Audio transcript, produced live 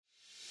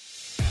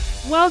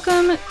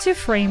Welcome to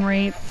Frame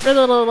Rate.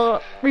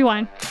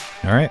 Rewind.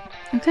 All right.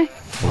 Okay.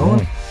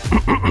 Hold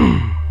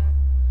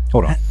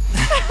on.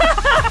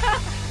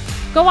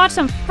 Go watch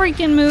some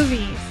freaking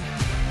movies.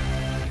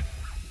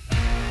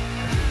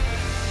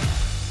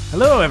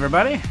 Hello,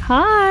 everybody.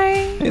 Hi.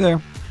 Hey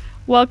there.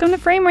 Welcome to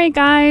Frame Rate,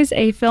 guys,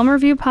 a film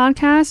review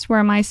podcast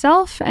where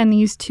myself and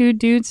these two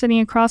dudes sitting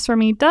across from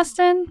me,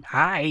 Dustin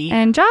Hi.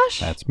 and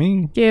Josh, That's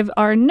me. give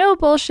our no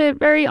bullshit,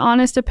 very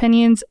honest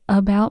opinions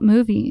about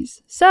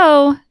movies.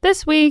 So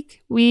this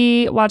week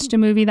we watched a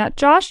movie that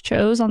Josh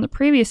chose on the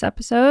previous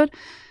episode.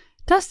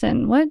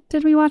 Dustin, what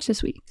did we watch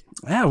this week?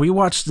 Yeah, we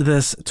watched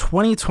this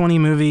 2020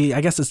 movie.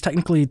 I guess it's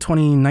technically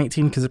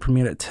 2019 because it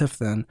premiered at TIFF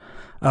then.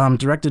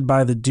 Directed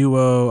by the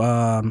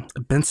duo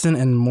Benson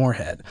and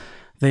Moorhead.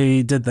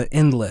 They did The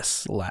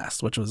Endless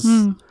last, which was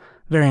a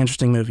very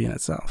interesting movie in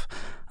itself.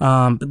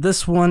 But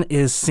this one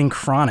is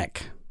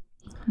Synchronic.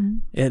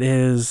 It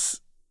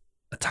is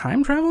a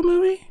time travel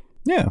movie?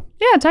 Yeah.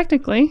 Yeah,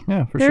 technically.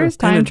 Yeah, for There sure. is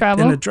time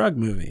travel. And a drug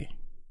movie.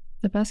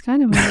 The best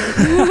kind of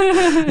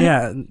movie.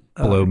 Yeah.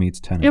 Below meets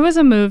Tenet. It was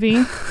a movie.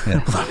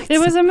 Yeah. It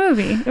was a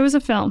movie. It was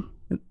a film.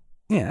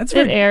 Yeah, it's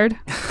It very... aired.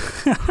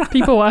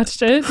 People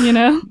watched it, you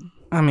know?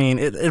 I mean,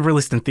 it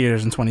released in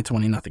theaters in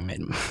 2020. Nothing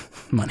made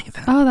money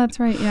then. Oh, that's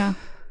right. Yeah.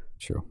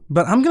 True.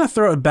 But I'm going to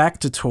throw it back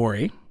to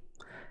Tori.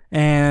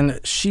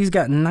 And she's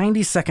got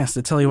 90 seconds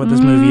to tell you what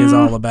this movie is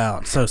all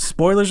about. So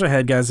spoilers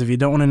ahead, guys, if you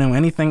don't want to know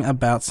anything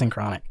about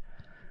Synchronic.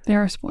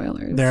 There are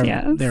spoilers. There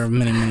are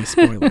many, many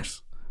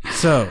spoilers.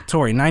 So,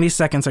 Tori, 90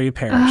 seconds or you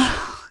perish.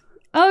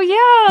 Oh,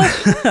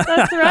 yeah.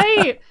 That's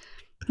right.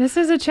 This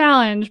is a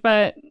challenge,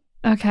 but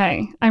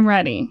okay. I'm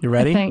ready. You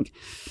ready? I think.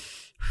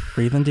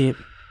 Breathing deep.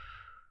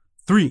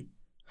 3,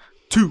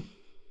 2,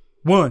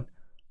 1,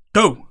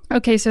 go.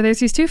 Okay, so there's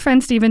these two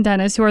friends, Steve and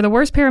Dennis, who are the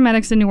worst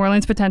paramedics in New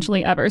Orleans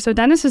potentially ever. So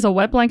Dennis is a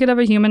wet blanket of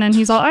a human, and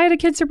he's all, I had a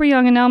kid super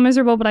young, and now I'm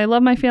miserable, but I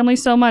love my family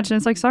so much. And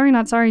it's like, sorry,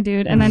 not sorry,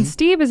 dude. And then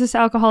Steve is this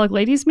alcoholic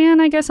ladies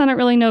man, I guess. I don't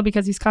really know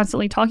because he's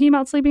constantly talking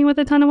about sleeping with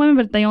a ton of women,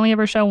 but they only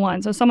ever show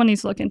one. So someone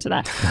needs to look into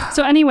that.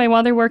 So anyway,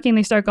 while they're working,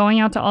 they start going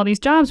out to all these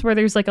jobs where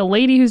there's like a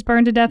lady who's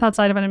burned to death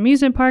outside of an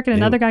amusement park, and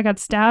another guy got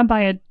stabbed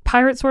by a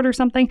pirate sword or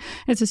something.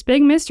 It's this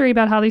big mystery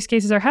about how these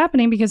cases are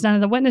happening because none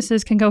of the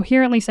witnesses can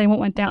coherently say what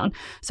went down.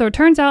 So it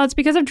turns out it's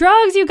because of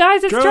drugs, you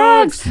guys. It's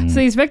drugs. So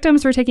these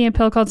victims were taking a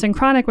pill called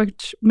Synchronic,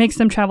 which makes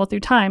them travel through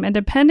time. And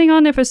depending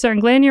on if a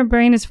certain gland in your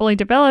brain is fully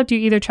developed, you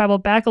either travel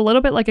back a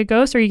little bit like a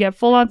ghost or you get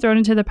full on thrown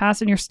into the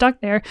past and you're stuck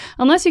there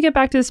unless you get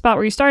back to the spot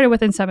where you started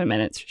within 7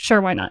 minutes.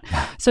 Sure, why not?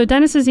 So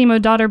Dennis's emo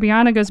daughter,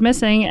 Brianna, goes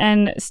missing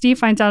and Steve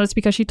finds out it's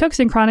because she took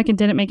Synchronic and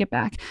didn't make it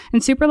back.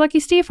 And super lucky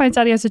Steve finds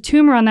out he has a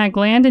tumor on that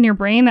gland in your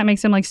brain that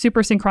makes him like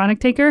super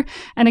Synchronic taker.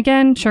 And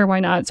again, sure,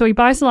 why not? So he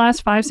buys the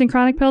last 5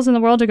 Synchronic pills in the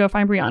world to go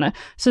find Brianna.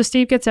 So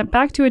Steve gets sent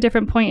back to a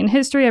different point in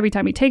history every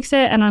time he takes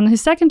it. And on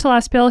his second to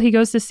last pill, he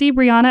goes to see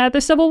Brianna at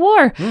the Civil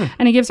War.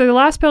 And he gives her the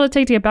last pill to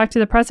take to get back to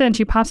the present. And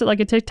she pops it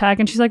like a Tic Tac.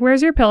 And she's like,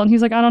 where's your pill? And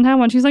he's like, I don't have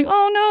one. She's like,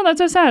 oh no, that's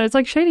so sad. It's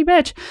like, shady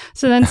bitch.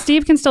 So then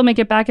Steve can still make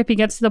it back if he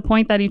gets to the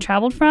point that he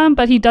traveled from.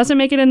 But he doesn't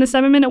make it in the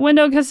 7-minute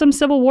window because some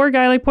Civil War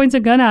guy like points a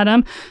gun at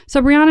him.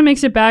 So Brianna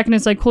makes it back and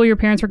it's like, cool, your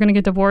parents were going to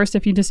get divorced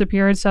if you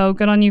disappeared. So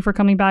good on you for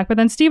coming back. But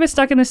then Steve is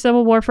stuck in the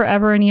Civil War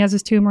forever and he has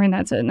his tumor and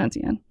that's it. And that's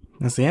the end.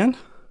 That's the end?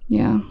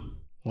 Yeah.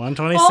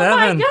 127. Oh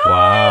my God.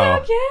 Wow.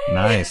 Okay.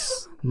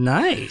 Nice.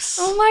 Nice.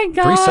 Oh my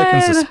God. 3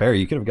 seconds to spare.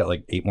 You could have got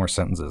like 8 more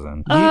sentences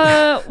in.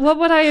 What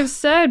would I have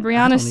said?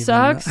 Brianna even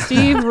sucks. know.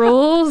 Steve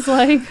rules.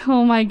 Like,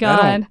 oh my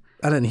God.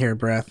 I didn't hear a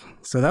breath.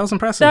 So that was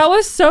impressive. That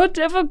was so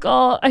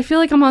difficult. I feel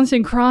like I'm on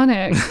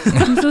Synchronic.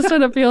 Is this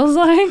what it feels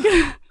like?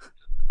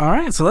 All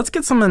right, so let's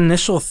get some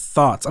initial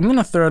thoughts. I'm going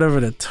to throw it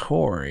over to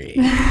Tori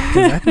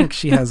because I think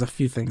she has a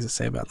few things to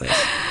say about this.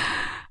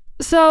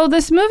 So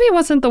this movie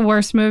wasn't the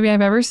worst movie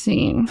I've ever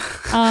seen.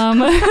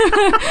 Can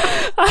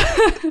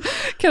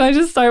I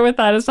just start with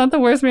that? It's not the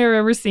worst movie I've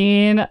ever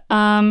seen.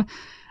 Can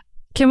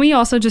we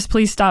also just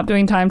please stop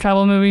doing time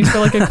travel movies for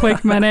like a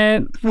quick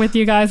minute with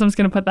you guys? I'm just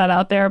going to put that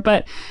out there.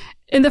 But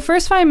in the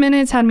first 5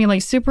 minutes had me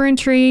like super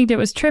intrigued. It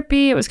was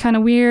trippy. It was kind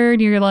of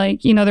weird. You're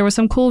like, you know, there was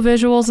some cool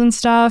visuals and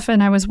stuff.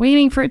 And I was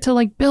waiting for it to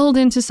like build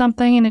into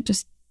something and it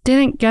just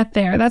didn't get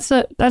there. That's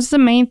the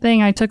main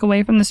thing I took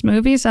away from this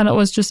movie, is that it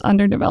was just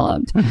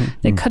underdeveloped.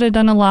 They could have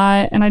done a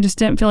lot, and I just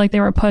didn't feel like they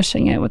were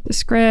pushing it with the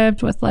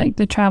script, with like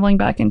the traveling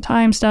back in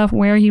time stuff,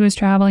 where he was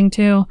traveling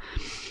to.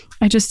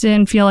 I just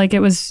didn't feel like it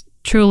was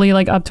truly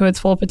like up to its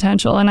full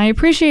potential. And I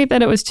appreciate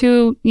that it was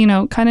two, you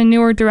know, kind of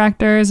newer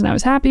directors, and I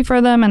was happy for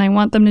them and I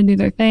want them to do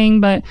their thing,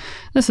 but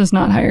this is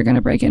not how you're going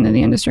to break into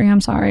the industry. I'm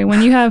sorry.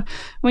 When you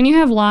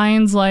have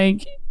lines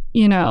like,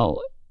 you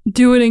know,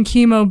 do it in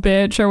chemo,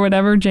 bitch, or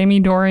whatever Jamie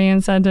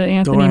Dorian said to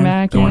Anthony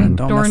Mackie. Don't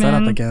mess that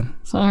up again.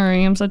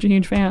 Sorry, I'm such a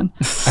huge fan.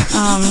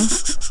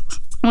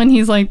 When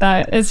he's like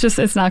that,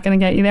 it's not going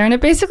to get you there. And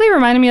it basically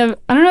reminded me of,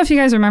 I don't know if you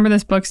guys remember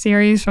this book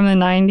series from the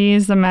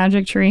 90s, The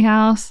Magic Tree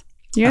House.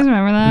 Do you guys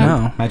remember that?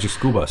 No. Magic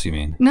School Bus, you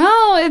mean?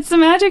 No, it's the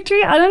Magic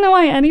Tree. I don't know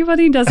why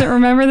anybody doesn't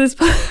remember this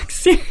book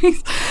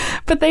series,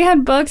 but they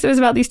had books. It was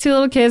about these two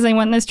little kids. They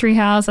went in this tree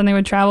house and they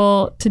would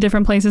travel to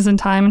different places in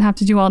time and have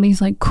to do all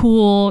these like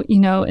cool, you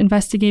know,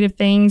 investigative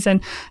things.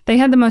 And they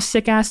had the most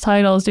sick ass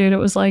titles, dude. It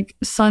was like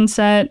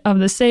Sunset of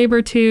the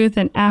Sabertooth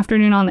and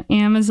Afternoon on the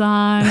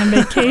Amazon and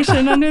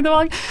Vacation Under the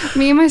Walk.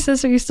 Me and my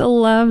sister used to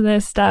love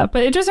this stuff,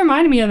 but it just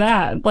reminded me of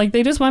that. Like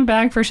they just went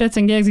back for shits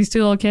and gigs. These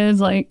two little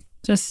kids, like,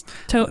 just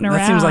toting around.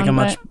 That seems like a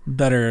much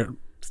better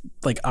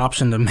like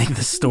option to make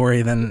this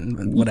story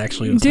than what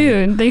actually was.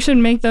 Dude, they should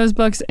make those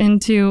books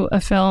into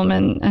a film,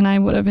 and I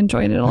would have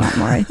enjoyed it a lot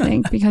more, I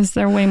think, because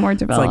they're way more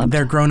developed. It's like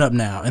they're grown up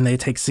now, and they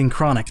take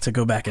Synchronic to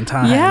go back in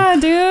time. Yeah,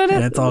 dude.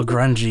 And it's all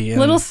grungy. And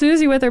little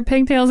Susie with her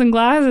pigtails and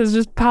glasses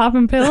just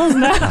popping pills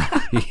now.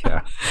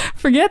 Yeah.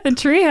 Forget the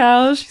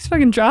treehouse. She's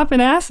fucking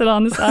dropping acid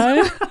on the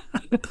side.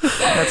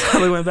 That's how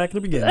they went back to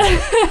the beginning.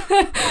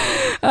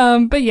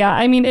 But yeah,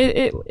 I mean,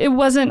 it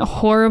wasn't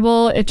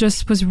horrible. It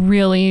just was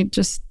really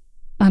just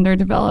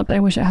underdeveloped. I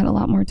wish it had a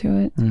lot more to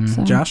it.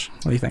 So. Josh,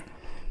 what do you think?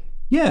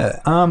 Yeah,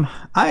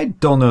 I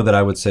don't know that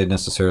I would say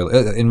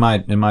necessarily. In my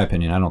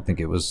opinion, I don't think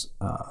it was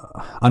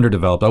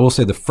underdeveloped. I will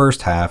say the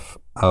first half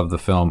of the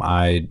film,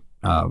 I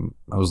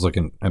was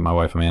looking at my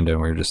wife Amanda,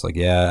 and we were just like,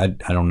 yeah,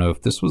 I don't know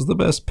if this was the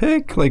best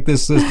pick. Like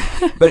this is,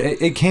 but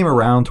it came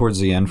around towards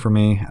the end for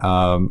me.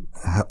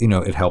 You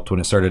know, it helped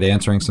when it started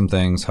answering some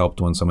things. Helped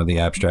when some of the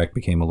abstract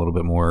became a little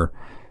bit more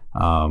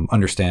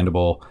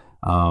understandable.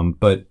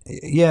 But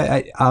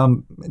yeah,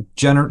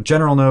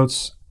 general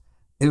notes.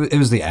 It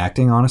was the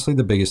acting, honestly,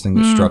 the biggest thing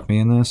that struck me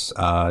in this.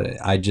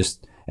 I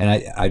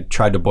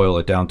tried to boil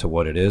it down to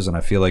what it is, and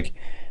I feel like,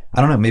 I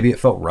don't know, maybe it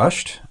felt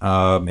rushed.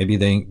 Maybe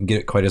they didn't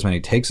get quite as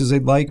many takes as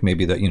they'd like.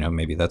 Maybe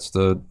maybe that's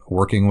the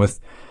working with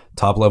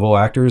top level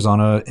actors on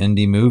a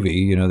indie movie.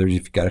 You know,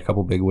 you've got a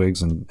couple big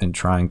wigs and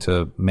trying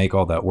to make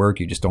all that work,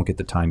 you just don't get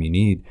the time you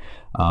need.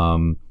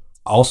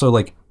 Also,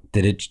 like,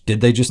 did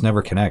they just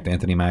never connect,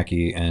 Anthony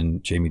Mackie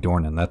and Jamie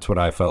Dornan? That's what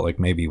I felt like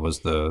maybe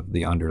was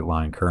the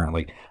underlying current.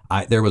 Like,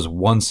 there was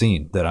one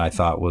scene that I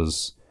thought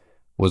was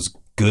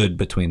good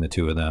between the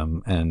two of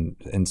them,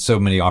 and so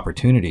many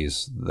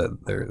opportunities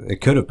that it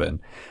could have been.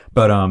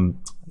 But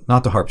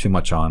not to harp too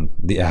much on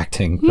the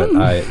acting, but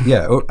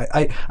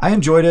I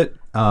enjoyed it.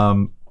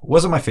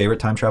 Wasn't my favorite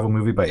time travel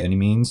movie by any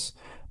means,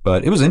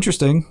 but it was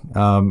interesting.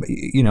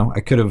 You know, I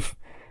could have.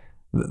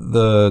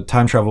 The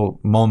time travel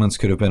moments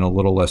could have been a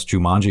little less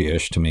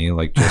Jumanji-ish to me,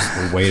 like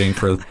just waiting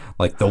for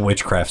like the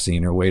witchcraft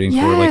scene or waiting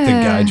for like the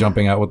guy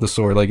jumping out with the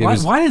sword. Like,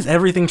 why is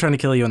everything trying to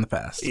kill you in the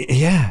past?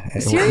 Yeah,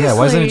 seriously. Yeah.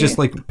 Why isn't it just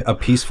like a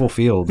peaceful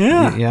field?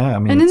 Yeah, yeah. I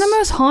mean, and in the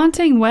most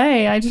haunting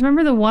way. I just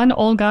remember the one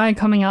old guy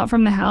coming out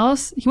from the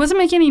house. He wasn't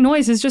making any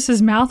noise. It's just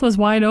his mouth was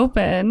wide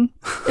open.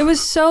 It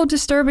was so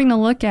disturbing to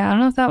look at. I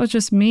don't know if that was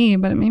just me,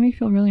 but it made me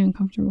feel really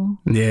uncomfortable.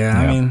 Yeah,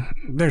 I mean,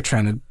 they're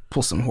trying to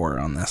pull some horror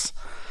on this.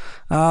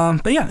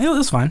 But yeah, it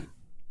was fine.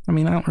 I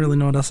mean, I don't really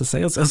know what else to say.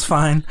 It was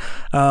fine.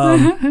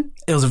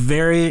 It was a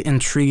very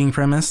intriguing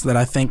premise that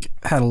I think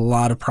had a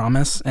lot of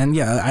promise. And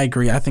yeah, I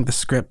agree. I think the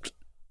script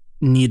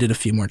needed a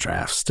few more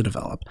drafts to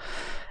develop.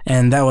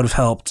 And that would have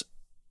helped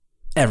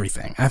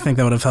everything. I think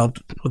that would have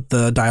helped with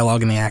the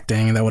dialogue and the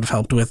acting. And that would have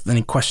helped with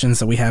any questions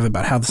that we have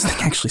about how this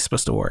thing actually is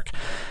supposed to work.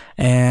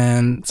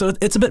 And so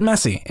it's a bit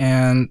messy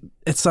and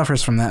it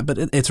suffers from that, but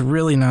it's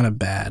really not a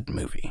bad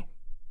movie.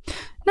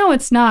 No,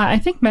 it's not. I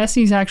think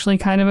messy is actually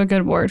kind of a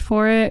good word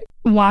for it.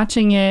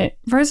 Watching it,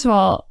 first of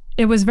all,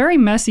 it was very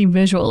messy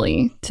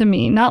visually to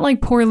me. Not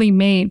like poorly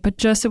made, but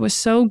just it was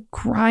so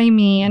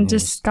grimy and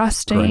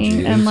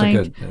disgusting. Grungy.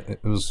 And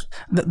it was.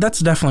 That's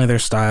definitely their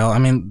style. I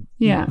mean,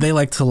 they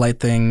like to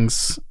light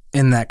things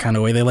in that kind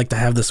of way. They like to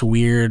have this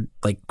weird,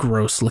 like,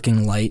 gross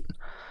looking light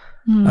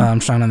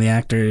shine on the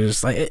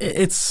actors. Like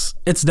it's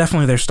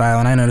definitely their style,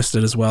 and I noticed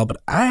it as well. But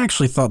I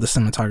actually thought the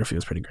cinematography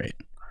was pretty great.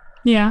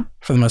 Yeah.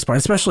 For the most part,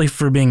 especially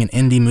for being an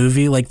indie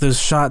movie, like those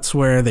shots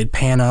where they'd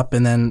pan up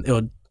and then it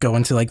would go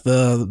into like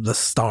the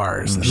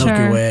stars, the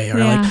Milky Way, or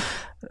like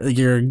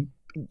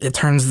it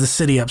turns the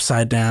city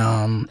upside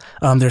down.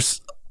 There's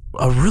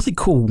a really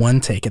cool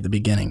one take at the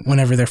beginning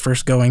whenever they're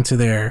first going to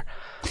the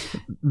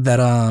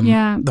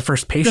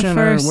first patient,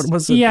 or what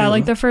was it? Yeah,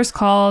 like the first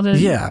call to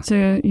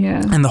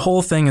And the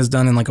whole thing is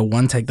done in like a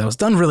one take that was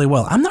done really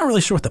well. I'm not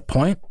really sure what the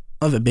point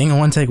of it being a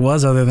one take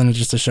was, other than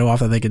just to show off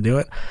that they could do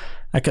it.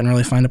 I couldn't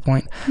really find a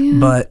point,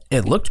 but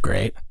it looked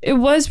great. It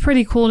was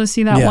pretty cool to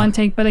see that one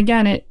take, but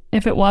again,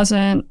 if it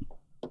wasn't,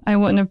 I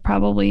wouldn't have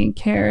probably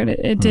cared.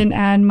 It didn't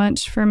add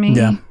much for me.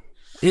 Yeah,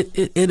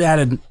 it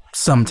added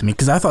some to me,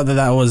 because I thought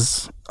that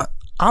was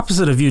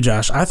opposite of you,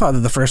 Josh. I thought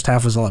that the first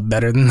half was a lot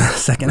better than the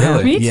second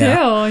half. Me too.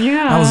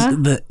 Yeah,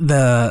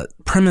 the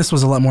premise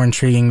was a lot more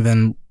intriguing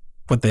than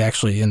what they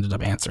actually ended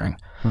up answering,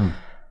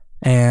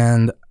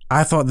 and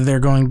I thought that they're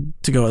going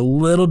to go a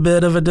little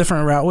bit of a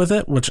different route with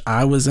it, which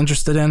I was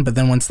interested in. But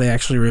then once they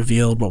actually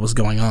revealed what was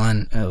going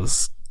on, it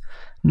was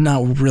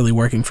not really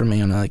working for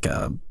me on like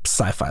a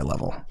sci-fi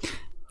level.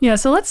 Yeah,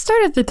 so let's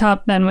start at the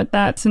top then with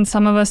that, since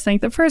some of us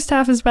think the first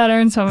half is better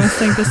and some of us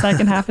think the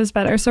second half is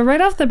better. So right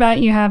off the bat,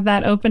 you have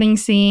that opening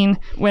scene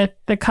with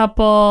the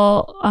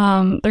couple.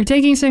 They're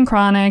taking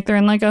Synchronic. They're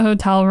in like a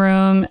hotel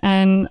room,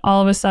 and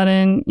all of a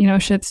sudden,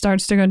 shit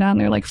starts to go down.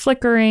 They're like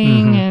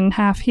flickering and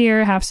half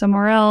here, half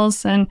somewhere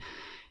else. And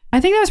I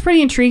think that was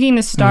pretty intriguing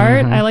to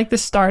start. I like the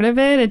start of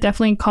it. It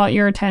definitely caught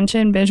your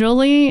attention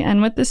visually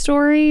and with the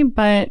story,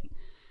 but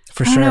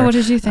For I don't sure. know, what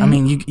did you think? I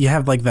mean, you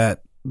have like the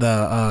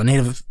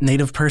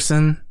native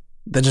person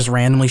that just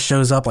randomly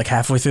shows up like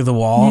halfway through the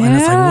wall, and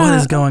it's like, what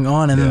is going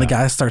on? And then the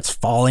guy starts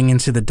falling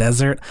into the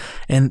desert,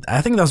 and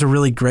I think that was a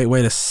really great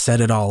way to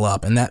set it all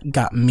up, and that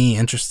got me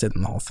interested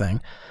in the whole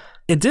thing.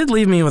 It did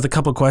leave me with a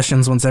couple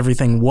questions once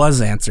everything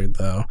was answered,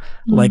 though.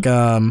 Like,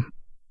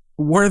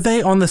 were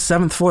they on the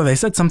 7th floor? They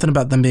said something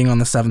about them being on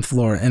the 7th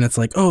floor, and it's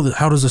like, oh,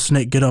 how does a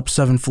snake get up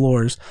 7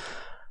 floors?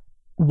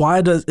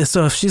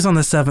 So if she's on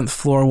the 7th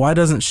floor, why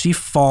doesn't she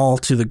fall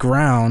to the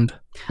ground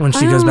when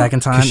she goes back in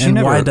time?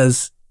 And why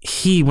does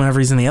he, whenever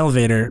he's in the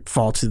elevator,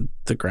 fall to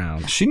the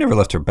ground? She never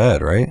left her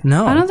bed, right?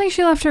 No. I don't think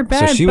she left her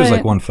bed. So she was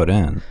like 1 foot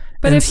in.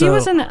 But And if he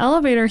was in the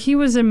elevator, he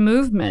was in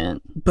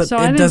movement. But so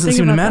I it didn't doesn't think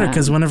seem to about matter, that.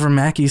 because whenever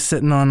Mackie's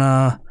sitting on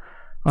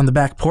the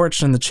back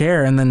porch in the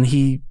chair, and then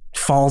he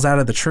falls out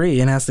of the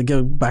tree and has to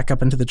go back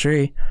up into the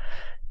tree,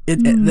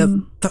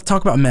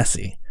 talk about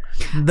messy.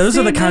 Those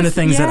are the kind of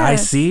things that I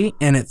see,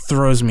 and it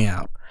throws me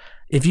out.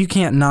 If you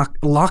can't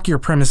lock your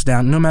premise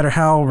down, no matter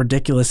how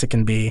ridiculous it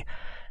can be,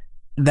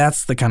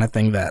 that's the kind of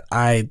thing that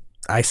I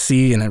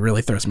see, and it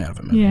really throws me out of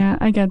a movie. Yeah,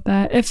 I get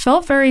that. It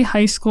felt very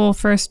high school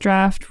first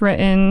draft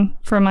written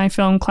for my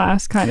film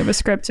class kind of a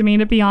script to me,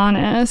 to be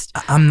honest.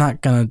 I'm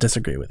not going to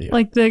disagree with you.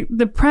 Like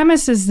the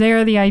premise is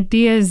there, the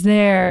idea is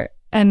there,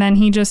 and then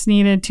he just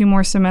needed 2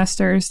 more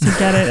semesters to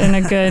get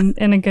it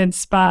in a good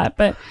spot.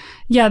 But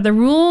yeah, the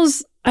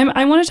rules,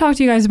 I want to talk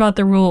to you guys about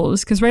the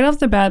rules, because right off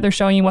the bat, they're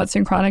showing you what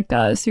Synchronic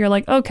does. So you're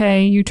like,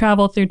 okay, you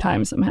travel through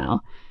time somehow.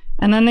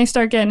 And then they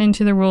start getting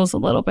into the rules a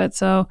little bit.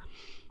 So,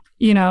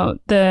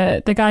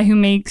 the guy who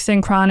makes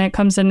Synchronic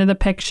comes into the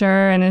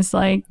picture and is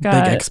like... Big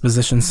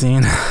exposition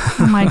scene.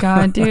 Oh my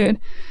God, dude.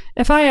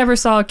 If I ever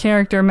saw a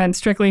character meant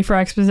strictly for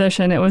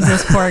exposition, it was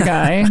this poor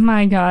guy.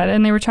 My God.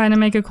 And they were trying to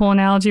make a cool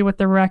analogy with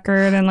the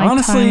record and like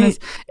honestly,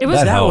 it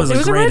was that was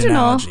a great original.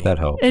 analogy. That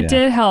helped. It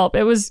did help.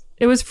 It was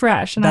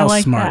fresh, and I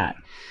like that.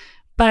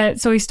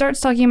 But so he starts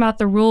talking about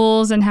the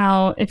rules and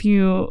how if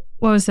you,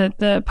 what was it,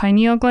 the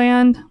pineal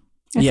gland?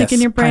 I think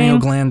in your brain. Pineal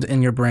gland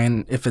in your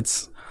brain. If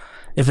it's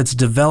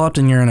developed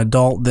and you're an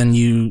adult, then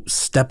you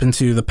step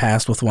into the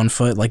past with 1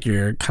 foot, like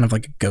you're kind of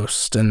like a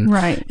ghost. And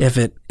right. If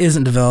it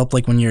isn't developed,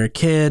 like when you're a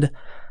kid,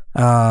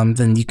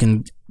 then you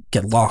can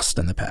get lost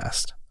in the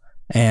past.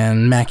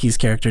 And Mackie's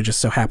character just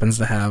so happens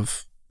to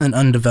have an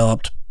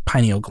undeveloped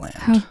pineal gland.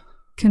 How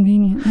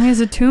convenient. He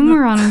has a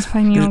tumor on his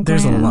pineal gland.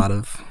 There's a lot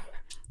of...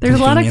 There's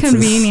a lot of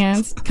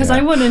convenience, because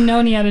I wouldn't have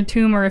known he had a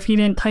tumor if he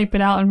didn't type it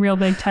out in real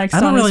big text.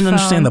 I don't on really his phone.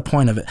 understand the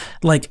point of it.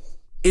 Like,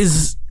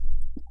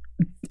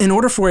 in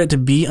order for it to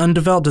be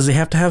undeveloped, does he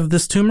have to have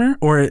this tumor,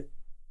 or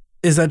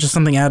is that just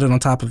something added on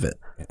top of it?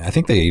 I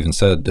think they even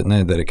said, didn't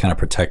they, that it kind of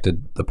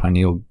protected the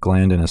pineal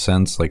gland in a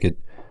sense, like it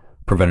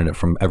prevented it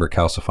from ever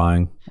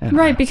calcifying.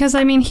 Right, because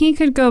I mean, he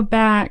could go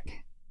back,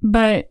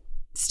 but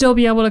still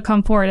be able to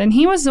come forward. And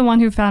he was the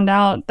one who found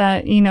out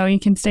that, you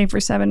can stay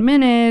for 7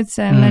 minutes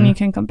and then you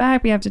can come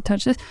back. We have to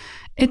touch this.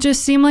 It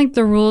just seemed like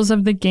the rules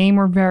of the game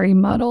were very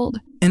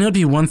muddled. And it would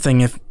be one thing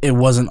if it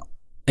wasn't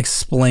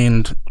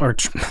explained, or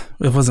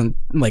it wasn't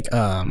like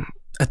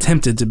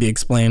attempted to be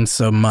explained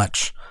so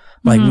much.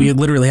 Like we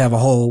literally have a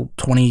whole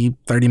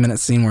 20-30 minute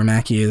scene where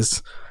Mackie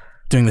is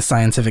doing the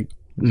scientific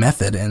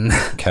method and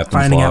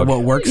finding out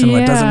what works and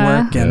what doesn't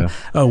work, and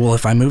oh well,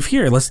 if I move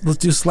here, let's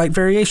do slight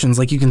variations.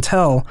 Like, you can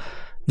tell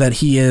that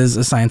he is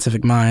a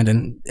scientific mind,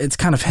 and it's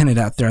kind of hinted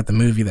at throughout the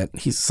movie that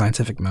he's a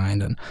scientific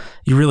mind, and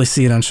you really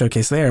see it on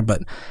showcase there,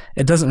 but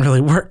it doesn't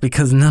really work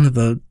because none of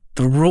the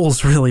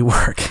rules really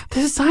work.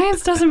 The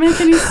science doesn't make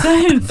any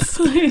sense.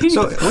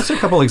 So what's a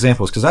couple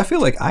examples? Because I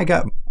feel like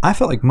I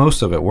felt like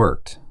most of it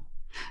worked.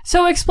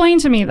 So explain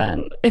to me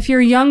then, if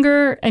you're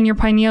younger and your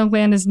pineal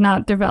gland is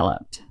not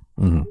developed,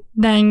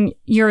 then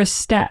you're a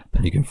step.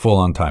 You can full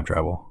on time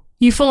travel.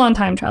 You full on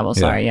time travel.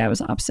 Sorry, I was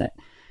opposite.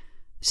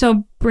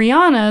 So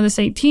Brianna, this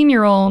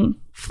 18-year-old,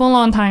 full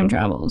on time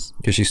travels.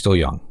 Because she's still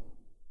young.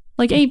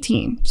 Like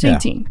 18. She's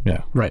 18.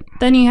 Yeah. Right.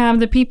 Then you have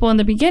the people in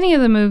the beginning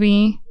of the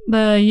movie,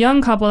 the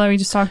young couple that we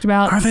just talked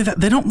about. Are they that?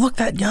 They don't look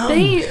that young.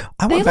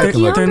 I went back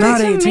and looked. They're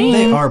not 18.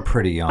 They are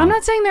pretty young. I'm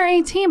not saying they're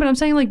 18, but I'm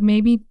saying like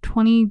maybe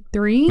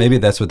 23. Maybe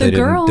that's what they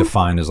didn't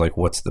define as like,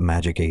 what's the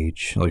magic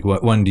age? Like,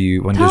 when does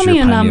your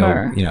pineal,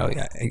 number.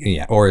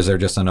 Or is there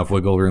just enough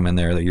wiggle room in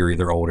there that you're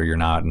either old or you're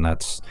not, and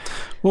that's...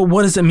 Well,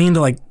 what does it mean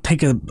to like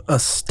take a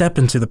step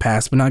into the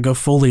past but not go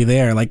fully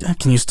there? Like,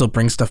 can you still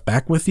bring stuff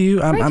back with you?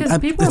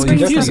 People you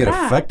definitely get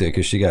affected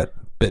because she got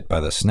bit by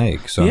the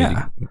snake. So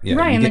right,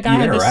 and the guy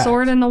had the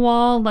sword in the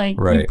wall. Like,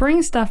 you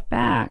bring stuff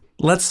back.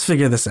 Let's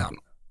figure this out.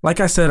 Like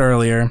I said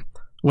earlier,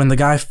 when the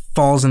guy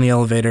falls in the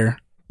elevator,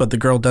 but the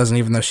girl doesn't,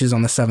 even though she's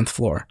on the 7th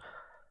floor.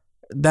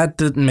 That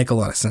didn't make a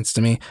lot of sense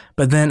to me.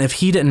 But then if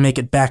he didn't make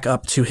it back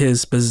up to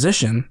his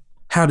position,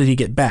 how did he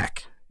get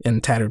back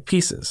in tattered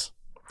pieces?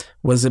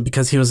 Was it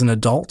because he was an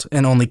adult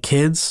and only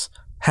kids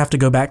have to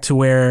go back to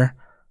where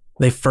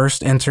they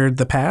first entered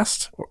the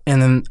past?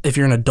 And then if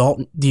you're an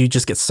adult, do you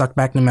just get sucked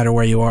back no matter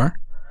where you are?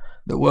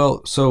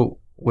 Well, so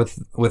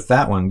with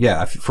that one,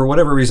 yeah, for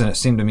whatever reason, it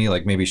seemed to me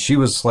like maybe she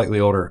was slightly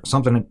older.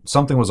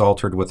 Something was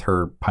altered with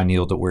her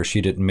pineal to where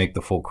she didn't make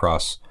the full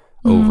cross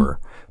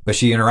over. But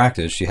she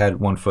interacted. She had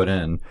one foot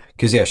in.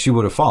 Because, yeah, she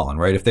would have fallen,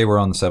 right? If they were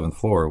on the 7th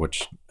floor,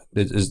 which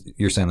is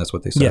you're saying that's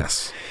what they said?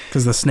 Yes.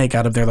 Because the snake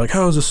out of there, like,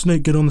 how does a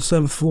snake get on the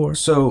 7th floor?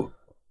 So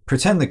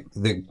pretend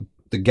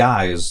the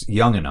guy is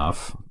young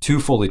enough to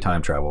fully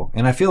time travel.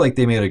 And I feel like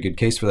they made a good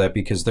case for that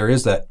because there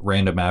is that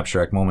random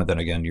abstract moment that,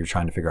 again, you're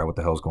trying to figure out what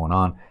the hell's going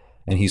on.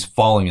 And he's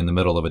falling in the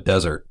middle of a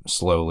desert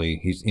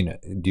slowly. He's, do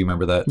you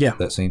remember that? Yeah.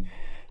 That scene?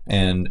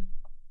 And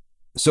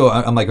so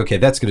I'm like, okay,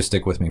 that's going to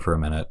stick with me for a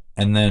minute.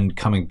 And then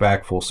coming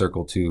back full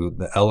circle to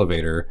the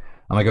elevator,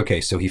 I'm like,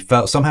 okay, so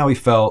somehow he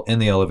fell in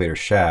the elevator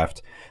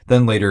shaft.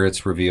 Then later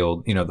it's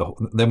revealed,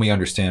 then we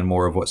understand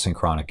more of what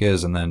synchronic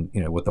is. And then,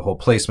 with the whole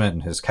placement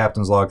and his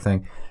captain's log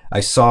thing, I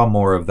saw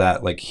more of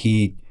that. Like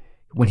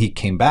when he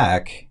came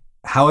back,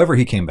 however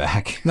he came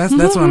back. That's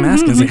what I'm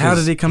asking. Is like, how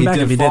did he come back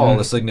if he fall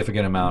didn't? A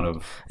significant amount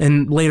of.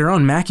 And later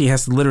on, Mackie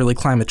has to literally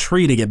climb a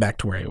tree to get back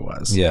to where he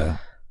was. Yeah.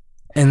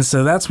 And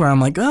so that's where I'm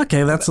like,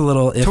 okay, that's a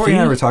little iffy. Tori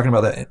and I were talking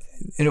about that.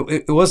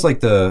 It was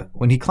like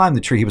when he climbed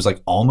the tree, he was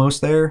like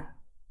almost there,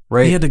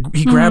 right?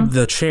 He grabbed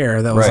the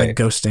chair that was like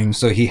ghosting.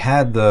 So he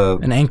had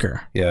an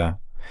anchor. Yeah.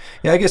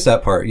 Yeah, I guess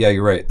that part. Yeah,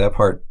 you're right. That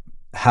part.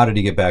 How did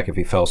he get back if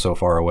he fell so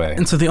far away?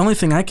 And so the only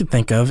thing I could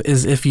think of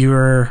is if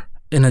you're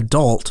an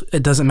adult,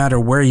 it doesn't matter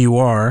where you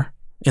are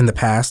in the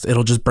past,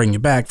 it'll just bring you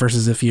back,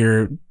 versus if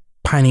your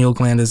pineal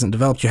gland isn't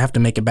developed, you have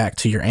to make it back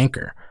to your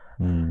anchor.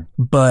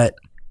 But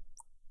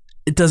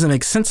it doesn't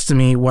make sense to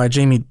me why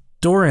Jamie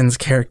Doran's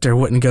character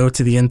wouldn't go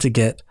to the end to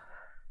get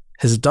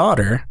his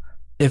daughter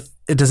if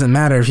it doesn't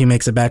matter if he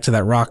makes it back to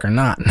that rock or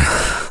not.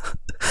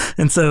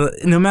 And so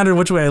no matter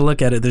which way I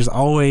look at it, there's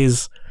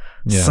always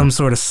some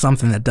sort of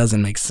something that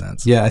doesn't make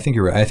sense. Yeah, I think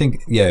you're right. I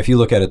think, if you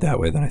look at it that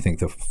way, then I think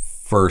the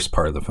first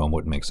part of the film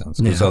wouldn't make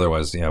sense. Because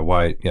otherwise,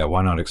 why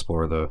not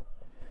explore the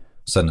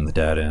sending the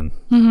dad in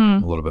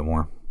a little bit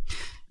more?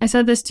 I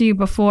said this to you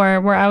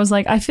before where I was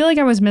like, I feel like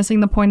I was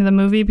missing the point of the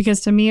movie because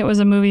to me it was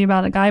a movie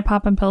about a guy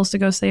popping pills to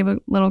go save a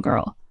little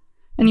girl.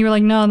 And you were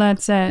like, no,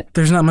 that's it.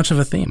 There's not much of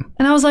a theme.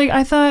 And I was like,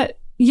 I thought,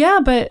 yeah,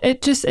 but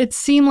it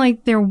seemed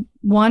like there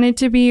wanted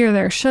to be or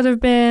there should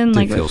have been.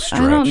 Like, feel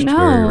stretched, I don't know.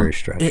 very, very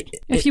stretched.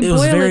 If you it boil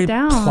was very it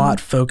down.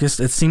 plot focused.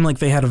 It seemed like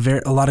they had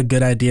a lot of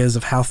good ideas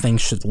of how things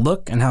should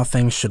look and how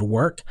things should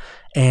work.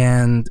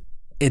 And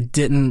it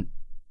didn't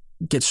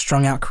get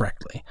strung out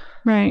correctly.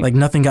 Right. Like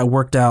nothing got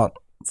worked out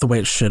the way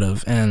it should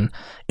have, and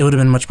it would have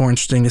been much more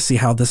interesting to see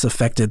how this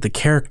affected the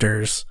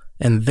characters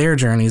and their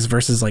journeys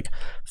versus like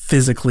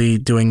physically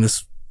doing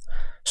this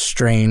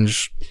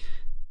strange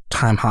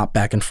time hop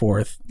back and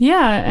forth.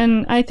 Yeah,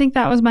 and I think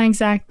that was my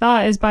exact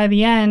thought is by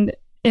the end,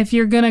 if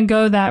you're gonna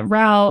go that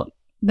route,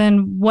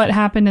 then what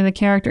happened to the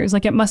characters?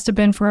 Like it must have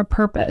been for a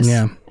purpose.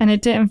 Yeah. And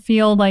it didn't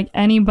feel like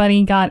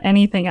anybody got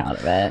anything out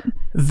of it.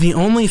 The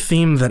only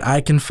theme that I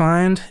can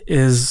find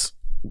is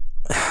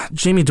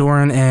Jamie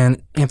Doran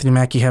and Anthony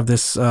Mackie have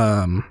this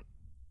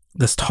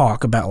this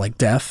talk about like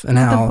death and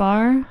how the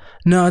bar.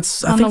 No, I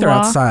think they're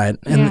walk? outside,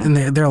 and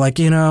they're like,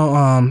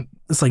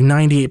 it's like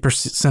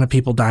 98% of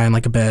people die in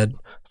like a bed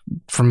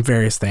from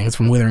various things,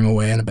 from withering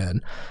away in a bed,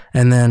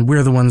 and then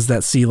we're the ones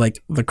that see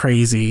like the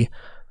crazy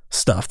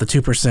stuff, the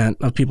 2%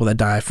 of people that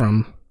die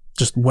from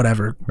just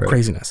whatever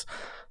craziness.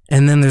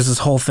 And then there's this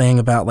whole thing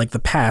about like the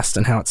past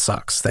and how it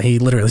sucks, that he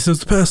literally says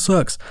the past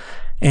sucks.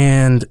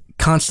 And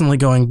constantly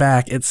going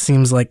back, it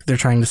seems like they're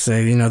trying to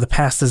say, the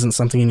past isn't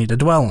something you need to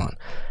dwell on.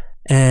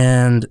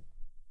 And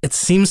it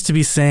seems to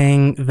be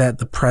saying that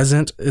the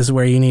present is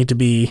where you need to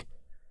be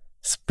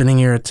spinning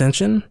your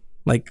attention,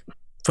 like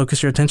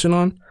focus your attention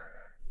on.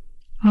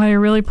 Oh, you're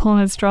really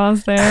pulling at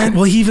straws there.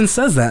 Well, he even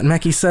says that.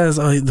 Mackie says,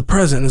 the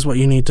present is what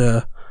you need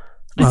to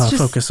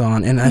focus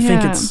on. And I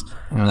think it's,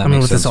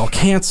 with this all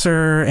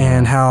cancer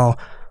and how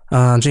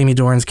Jamie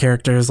Doran's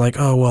character is like,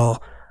 oh,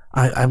 well,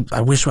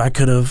 I wish I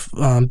could have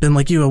been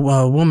like you, a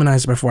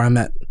womanizer before I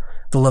met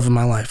the love of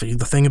my life.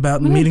 The thing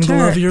about meeting the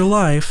love of your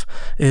life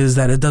is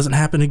that it doesn't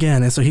happen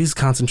again. And so he's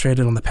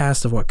concentrated on the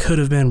past of what could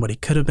have been, what he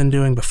could have been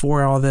doing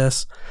before all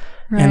this.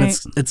 Right. And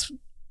it's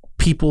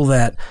people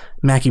that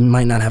Mackie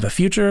might not have a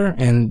future,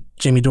 and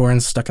Jamie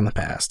Doran's stuck in the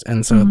past.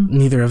 And so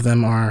neither of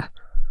them are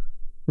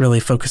really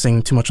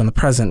focusing too much on the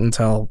present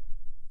until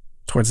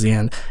towards the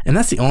end. And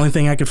that's the only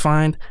thing I could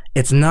find.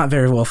 It's not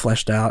very well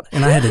fleshed out,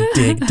 and I had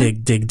to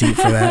dig deep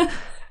for that.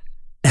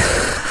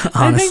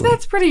 Honestly. I think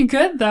that's pretty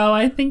good, though.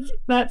 I think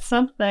that's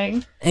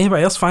something.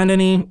 Anybody else find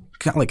any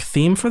like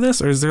theme for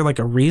this, or is there like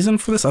a reason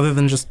for this other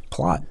than just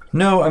plot?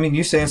 No, I mean,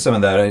 you saying some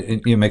of that,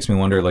 it makes me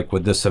wonder, like,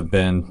 would this have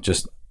been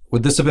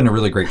a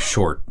really great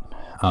short?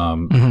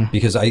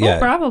 because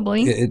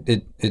Probably.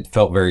 it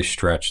felt very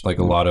stretched. Like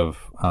a lot of,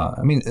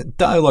 I mean,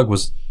 dialogue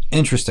was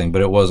interesting,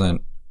 but it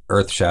wasn't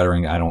earth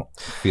shattering. I don't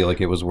feel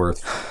like it was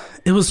worth.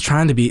 It was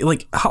trying to be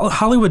like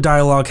Hollywood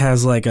dialogue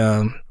has like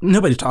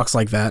nobody talks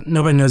like that.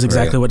 Nobody knows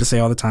exactly what to say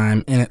all the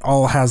time, and it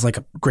all has like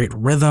a great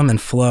rhythm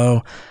and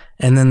flow.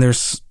 And then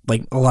there's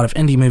like a lot of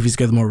indie movies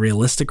go the more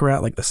realistic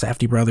route, like the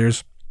Safdie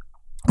brothers,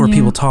 where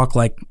people talk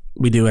like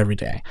we do every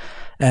day.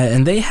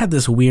 And they had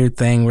this weird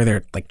thing where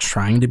they're like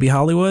trying to be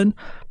Hollywood,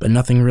 but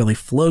nothing really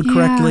flowed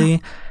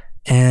correctly.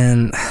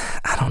 And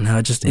I don't know,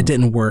 it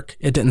didn't work.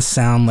 It didn't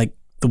sound like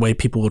the way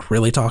people would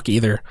really talk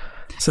either.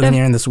 So then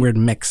you're in this weird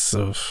mix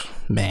of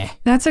meh.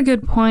 That's a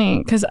good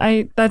point, because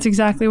that's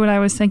exactly what I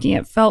was thinking.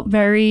 It felt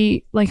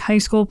very like high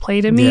school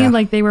play to me,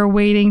 like they were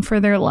waiting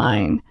for their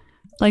line.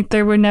 Like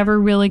they were never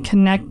really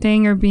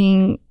connecting or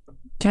being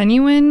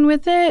genuine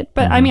with it.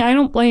 But I mean, I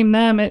don't blame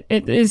them. It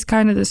is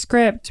kind of the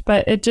script,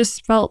 but it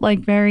just felt like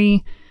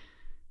very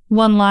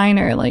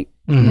one-liner, like,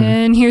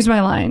 and here's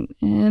my line,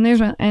 and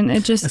there's my, and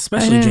it just,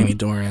 especially Jamie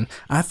Dornan.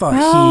 I thought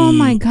oh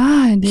my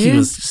God, dude. He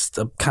was just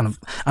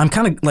I'm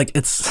kind of like,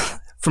 it's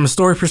from a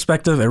story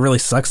perspective, it really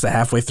sucks that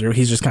halfway through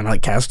he's just kind of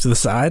like cast to the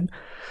side.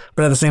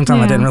 But at the same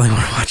time, I didn't really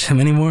want to watch him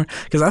anymore,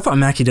 because I thought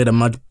Mackie did a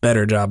much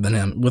better job than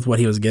him with what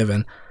he was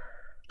given.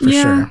 For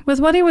sure.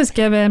 With what he was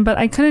given, but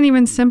I couldn't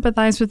even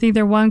sympathize with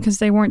either one because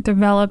they weren't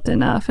developed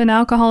enough. An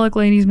alcoholic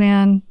ladies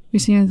man,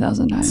 we've seen it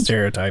 1,000 times.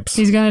 Stereotypes.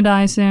 He's gonna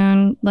die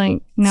soon.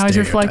 Like now he's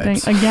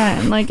reflecting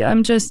again. Like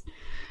I'm just,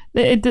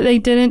 they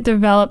didn't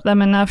develop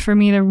them enough for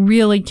me to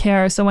really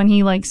care. So when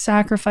he like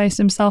sacrificed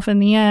himself in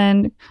the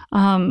end,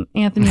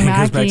 Anthony Mackie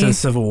goes back to the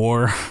Civil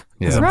War.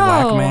 As a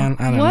black man.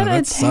 I don't know. What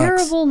a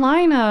terrible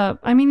lineup.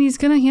 I mean,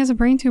 he has a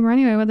brain tumor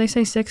anyway. What'd they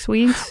say, 6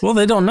 weeks? Well,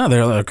 they don't know.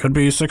 They're like, it could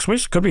be 6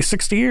 weeks, it could be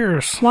 60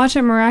 years. Watch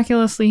it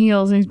miraculously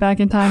heals and he's back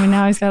in time, and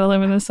now he's got to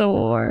live in the Civil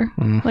War.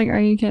 Like, are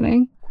you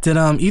kidding? Did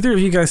either of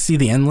you guys see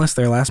The Endless,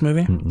 their last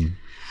movie?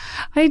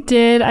 I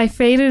did. I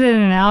faded in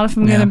and out, if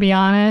I'm going to be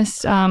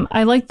honest.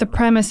 I liked the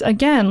premise.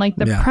 Again, like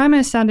the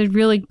premise sounded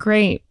really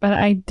great, but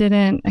I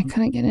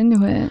couldn't get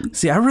into it.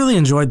 See, I really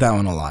enjoyed that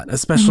one a lot,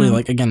 especially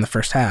like, again, the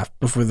first half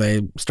before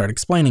they start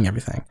explaining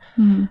everything.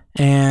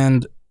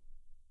 And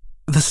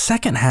the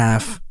second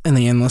half in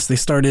The Endless, they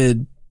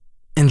started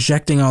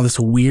injecting all this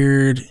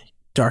weird,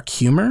 dark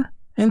humor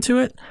into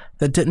it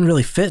that didn't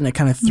really fit, and it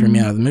kind of threw me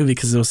out of the movie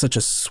because it was such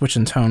a switch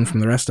in tone from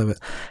the rest of it.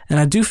 And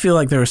I do feel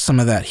like there was some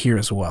of that here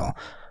as well,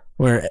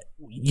 where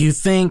you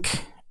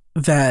think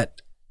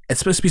that it's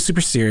supposed to be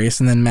super serious,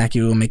 and then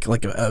Mackie will make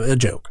like a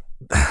joke.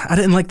 I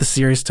didn't like the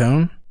serious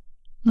tone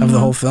of the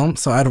whole film,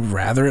 so I'd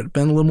rather it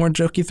been a little more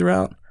jokey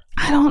throughout.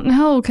 I don't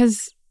know,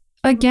 because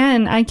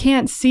again, I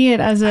can't see it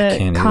as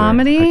a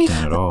comedy. I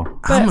can't at all.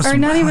 Or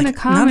not even a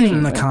comedy. Not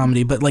even a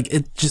comedy, but like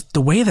it just,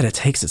 the way that it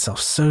takes itself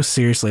so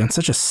seriously and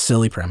such a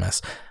silly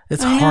premise,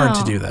 it's hard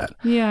to do that.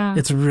 Yeah.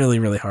 It's really,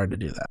 really hard to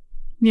do that.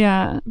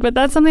 Yeah, but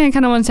that's something I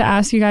kind of wanted to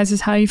ask you guys,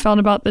 is how you felt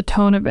about the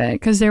tone of it,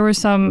 because there were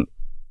some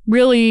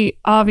really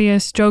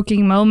obvious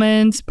joking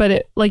moments, but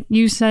it, like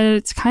you said,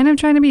 it's kind of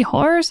trying to be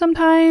horror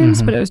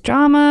sometimes, but it was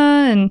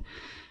drama, and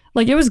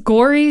like it was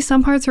gory.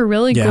 Some parts were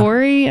really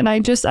gory, and I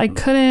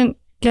couldn't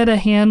get a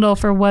handle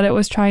for what it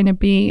was trying to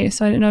be.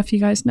 So I don't know if you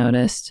guys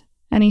noticed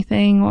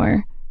anything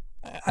or...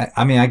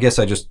 I mean, I guess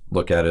I just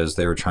look at it as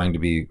they were trying to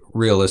be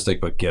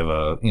realistic, but give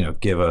a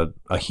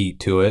heat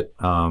to it.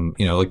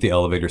 Like the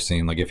elevator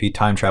scene. Like if he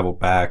time traveled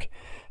back,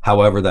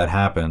 however that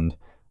happened,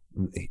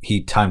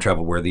 he time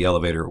traveled where the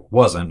elevator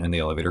wasn't, and the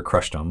elevator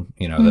crushed him.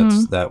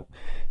 That's that.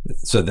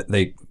 So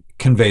they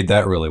conveyed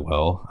that really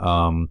well.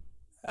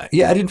 I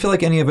didn't feel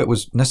like any of it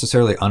was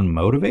necessarily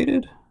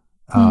unmotivated.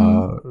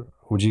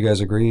 Would you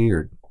guys agree?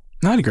 Or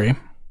I'd agree.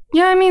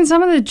 Yeah, I mean,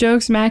 some of the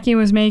jokes Mackie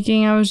was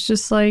making, I was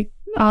just like,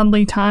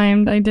 oddly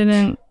timed. I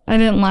didn't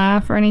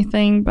laugh or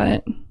anything,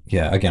 but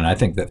yeah, again, I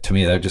think that to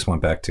me that just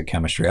went back to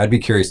chemistry. I'd be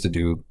curious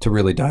to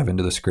really dive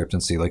into the script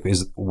and see, like,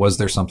 was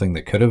there something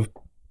that could have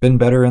been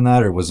better in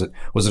that, or was it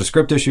a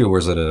script issue, or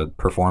was it a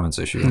performance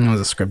issue? It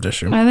was a script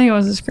issue. I think it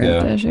was a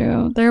script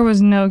issue. There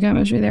was no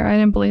chemistry there. I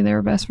didn't believe they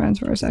were best friends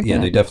for a second. Yeah,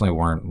 they definitely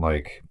weren't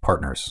like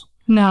partners.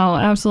 No,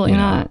 absolutely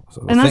not.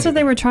 So and that's what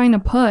they were trying to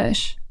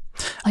push.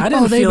 Like, I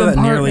didn't feel that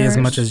nearly as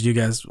much as you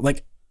guys.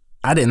 Like,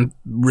 I didn't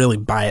really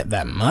buy it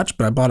that much,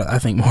 but I bought it, I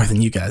think, more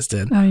than you guys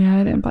did. Oh, yeah,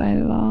 I didn't buy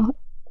it at all.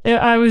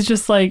 I was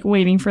just, like,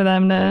 waiting for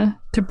them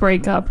to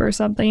break up or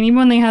something. And even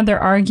when they had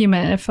their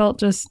argument, it felt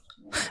just...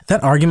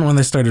 That argument when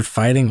they started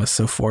fighting was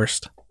so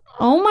forced.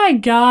 Oh, my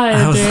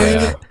God,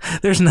 dude.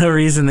 Like, there's no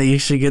reason that you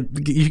should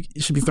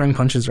be throwing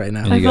punches right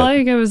now. I felt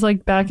like I was,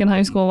 like, back in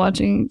high school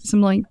watching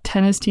some, like,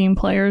 tennis team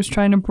players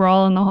trying to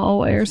brawl in the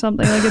hallway or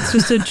something. Like, it's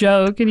just a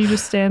joke, and you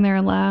just stand there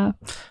and laugh.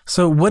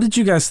 So what did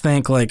you guys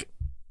think, like,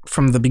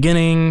 from the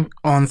beginning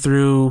on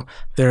through,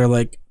 they're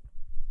like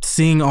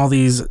seeing all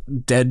these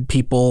dead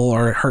people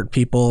or hurt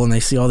people, and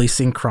they see all these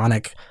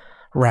synchronic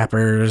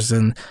rappers,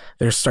 and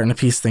they're starting to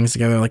piece things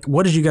together. Like,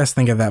 what did you guys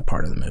think of that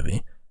part of the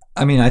movie?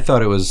 I mean, I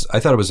thought it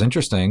was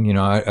interesting. You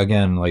know,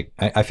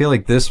 I feel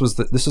like this is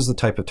the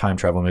type of time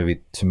travel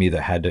movie to me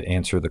that had to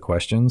answer the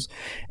questions,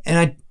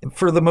 and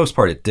for the most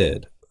part, it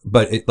did.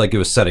 But it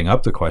was setting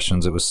up the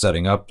questions. It was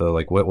setting up the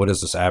what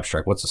is this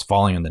abstract? What's this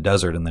falling in the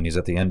desert? And then he's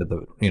at the end of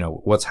the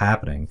what's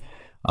happening.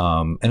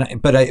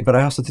 But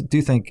I also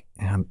do think,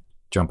 I'm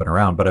jumping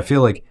around, but I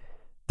feel like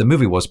the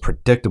movie was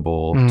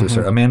predictable.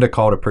 Amanda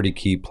called a pretty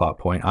key plot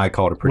point. I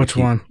called a pretty Which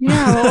one?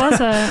 Yeah, what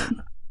was it?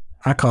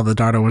 I called the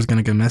daughter was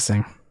going to go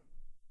missing.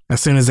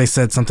 As soon as they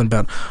said something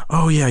about,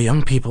 oh yeah,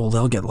 young people,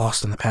 they'll get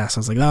lost in the past. I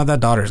was like, oh,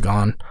 that daughter's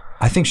gone.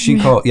 I think she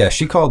called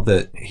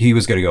that he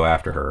was going to go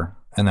after her.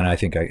 And then I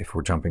think if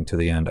we're jumping to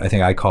the end, I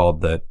think I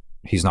called that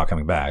he's not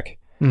coming back.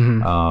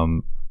 Mm-hmm.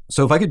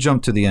 So if I could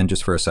jump to the end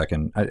just for a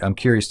second, I'm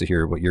curious to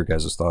hear what your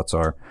guys' thoughts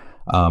are.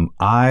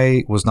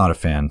 I was not a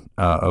fan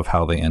of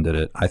how they ended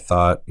it. I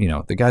thought,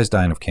 the guy's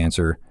dying of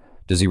cancer.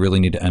 Does he really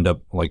need to end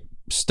up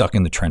stuck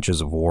in the trenches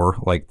of war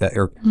like that?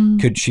 Or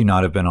could she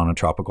not have been on a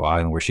tropical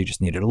island where she just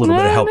needed a little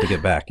bit of help to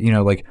get back?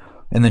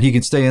 And then he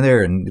could stay in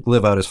there and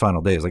live out his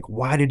final days.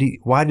 Why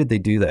did they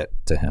do that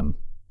to him?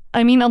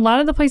 I mean, a lot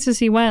of the places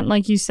he went,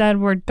 like you said,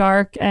 were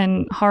dark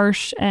and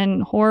harsh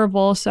and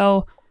horrible.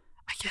 So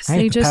I guess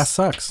the past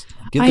sucks.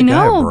 Give the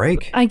guy a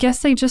break. I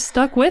guess they just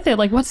stuck with it.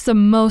 What's the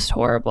most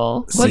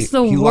horrible? What's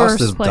the he worst lost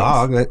his place?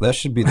 dog. That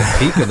should be the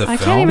peak of the film. I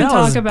can't even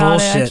talk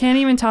about it. I bullshit. can't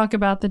even talk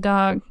about the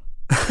dog.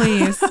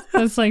 Please.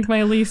 That's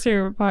my least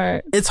favorite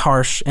part. It's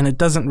harsh and it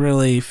doesn't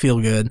really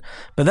feel good.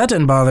 But that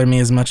didn't bother me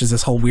as much as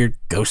this whole weird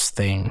ghost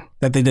thing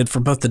that they did for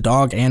both the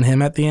dog and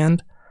him at the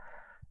end.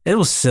 It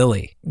was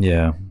silly.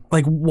 Yeah.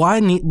 Why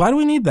do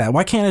we need that?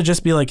 Why can't it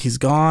just be he's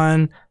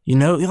gone? You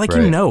know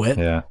it.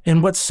 Yeah.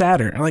 And what's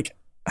sadder?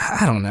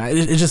 I don't know.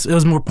 It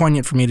was more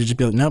poignant for me to just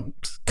be nope,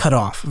 cut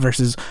off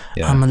versus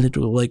I'm a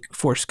little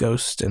force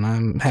ghost and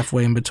I'm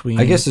halfway in between.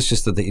 I guess it's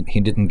just that he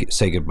didn't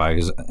say goodbye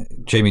because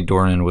Jamie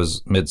Dornan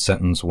was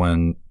mid-sentence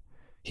when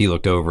he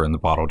looked over and the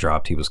bottle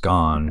dropped. He was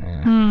gone.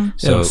 Yeah.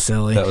 So it was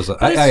silly. That was.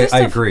 I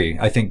agree.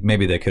 I think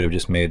maybe they could have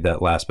just made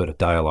that last bit of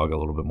dialogue a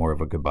little bit more of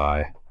a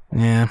goodbye.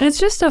 Yeah. It's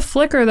just a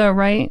flicker though,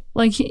 right?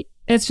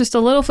 It's just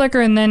a little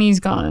flicker and then he's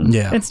gone.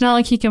 Yeah. It's not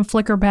like he can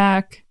flicker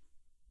back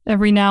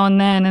every now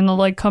and then and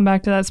they'll come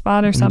back to that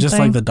spot or something. Just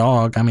like the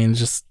dog. I mean,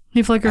 just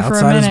he flickered for a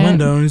outside minute. his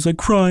window and he's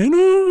crying.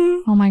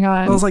 Oh my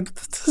God. I was like,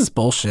 this is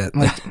bullshit.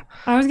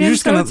 I was getting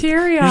so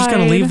teary-eyed. You're just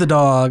going to leave the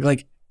dog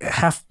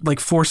half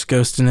force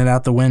ghosting it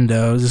out the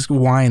window, just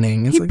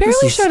whining. It's he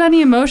barely showed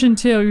any emotion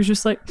too. He was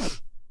just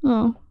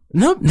oh.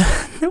 Nope.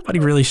 Nobody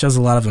really shows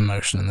a lot of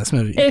emotion in this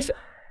movie.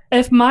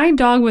 If my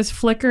dog was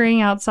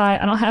flickering outside,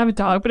 I don't have a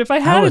dog, but if I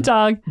had a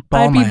dog,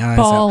 I'd be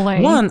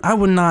bawling. One, I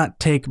would not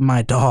take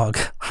my dog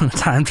on a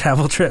time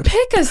travel trip.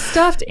 Pick a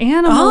stuffed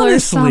animal or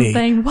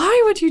something.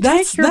 Why would you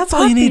take your That's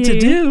puppy? all you need to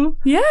do.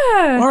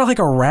 Yeah. Or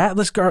a rat.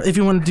 Let's go. If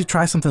you want to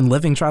try something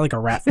living, try a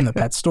rat from the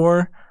pet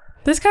store.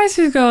 This guy's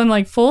who's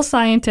going full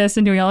scientist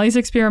and doing all these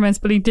experiments,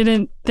 but he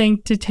didn't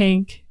think to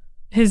take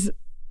his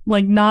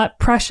not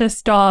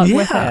precious dog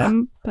with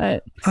him.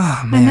 But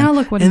and now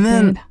look what he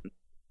did.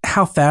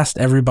 How fast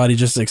everybody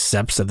just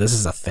accepts that this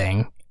is a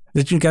thing.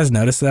 Did you guys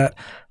notice that?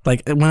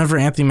 Whenever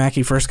Anthony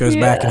Mackie first goes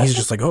back and he's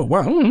just oh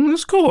wow,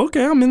 that's cool.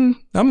 Okay, I'm in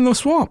the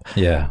swamp.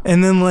 Yeah.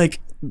 And then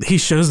he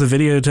shows the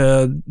video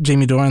to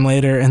Jamie Dornan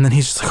later, and then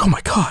he's just oh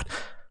my God.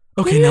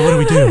 Okay, now what do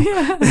we do?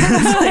 Yeah.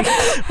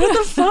 It's what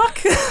the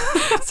fuck?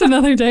 It's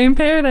another day in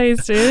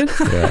paradise, dude.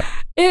 Yeah.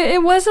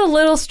 It was a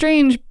little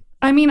strange.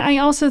 I mean, I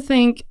also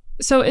think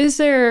so. Is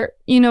there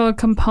a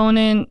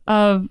component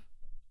of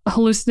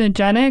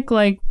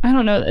hallucinogenic? I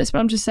don't know this, but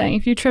I'm just saying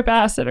if you trip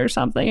acid or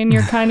something and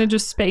you're kind of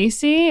just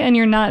spacey and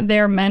you're not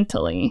there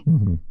mentally,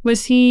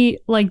 was he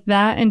like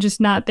that and just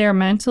not there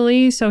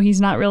mentally, so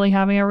he's not really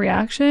having a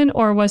reaction,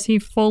 or was he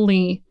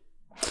fully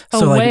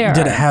aware?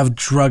 Did it have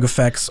drug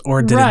effects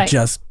or did it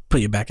just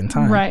put you back in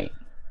time? Right.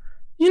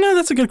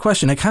 That's a good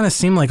question. It kind of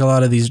seemed like a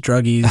lot of these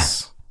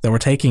druggies that were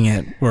taking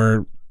it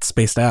were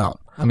spaced out.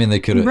 I mean, they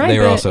could have. They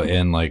were also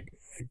in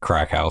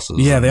crack houses.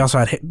 Yeah, they also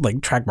had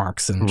track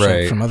marks and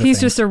shit from other things. He's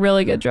just a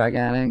really good drug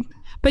addict.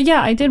 But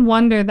yeah, I did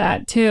wonder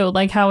that too,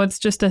 how it's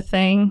just a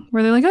thing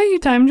where they're oh, you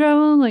time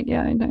travel?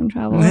 Yeah, I time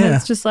travel. And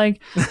it's just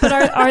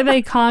but are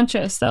they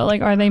conscious though?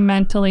 Are they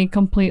mentally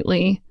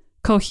completely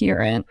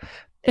coherent?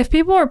 If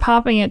people are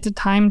popping it to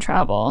time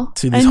travel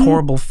to these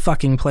horrible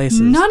fucking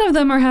places, none of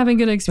them are having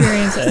good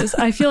experiences.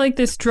 I feel like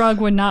this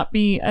drug would not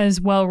be as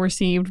well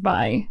received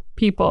by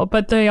people,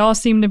 but they all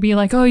seem to be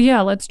oh yeah,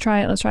 let's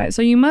try it.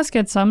 So you must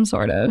get some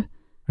sort of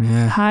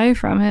high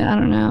from it. I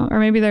don't know. Or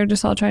maybe they're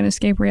just all trying to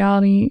escape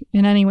reality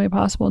in any way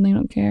possible and they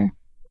don't care.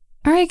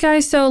 All right,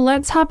 guys, so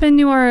let's hop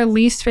into our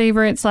least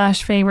favorite /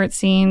 favorite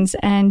scenes.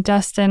 And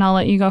Dustin, I'll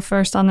let you go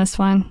first on this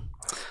one.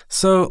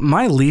 So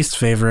my least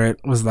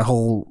favorite was the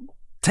whole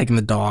taking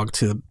the dog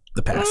to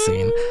the past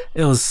scene.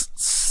 It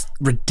was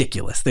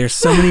ridiculous. There's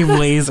so many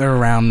ways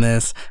around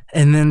this,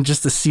 and then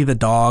just to see the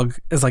dog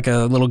as a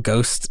little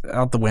ghost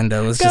out the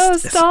window is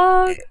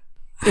dog.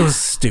 It was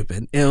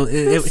stupid.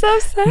 It's so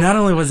sad. Not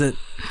only was it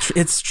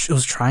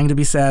was trying to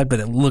be sad, but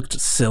it looked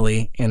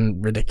silly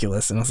and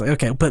ridiculous. And I was like,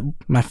 okay. But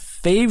my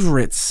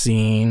favorite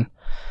scene,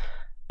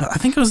 I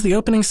think it was the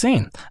opening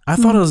scene. I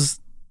thought it was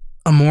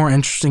a more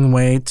interesting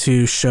way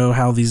to show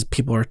how these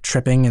people are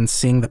tripping and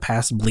seeing the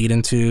past bleed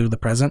into the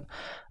present.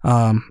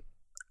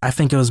 I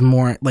think it was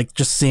more like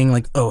just seeing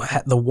like, oh,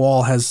 the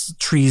wall has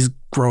trees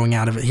growing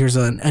out of it. Here's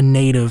a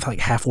native like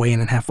halfway in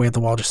and halfway at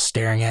the wall just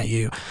staring at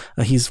you.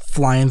 He's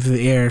flying through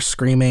the air,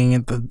 screaming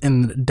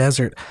in the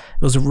desert.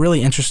 It was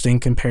really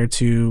interesting compared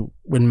to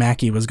when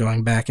Mackie was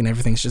going back and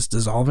everything's just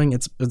dissolving.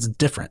 It's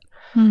different.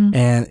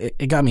 And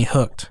it got me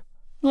hooked.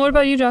 What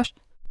about you, Josh?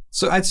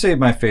 So I'd say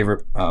my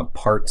favorite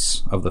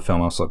parts of the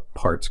film, also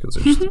parts because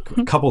there's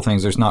a couple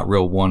things. There's not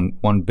real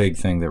one big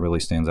thing that really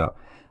stands out.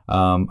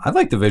 I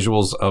like the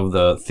visuals of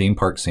the theme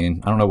park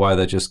scene. I don't know why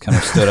that just kind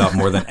of stood out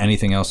more than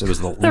anything else. It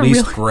was the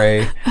least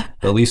gray,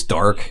 the least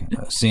dark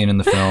scene in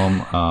the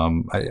film.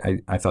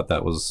 I thought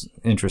that was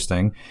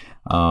interesting.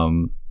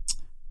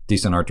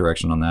 Decent art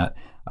direction on that.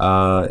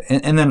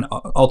 And then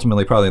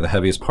ultimately probably the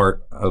heaviest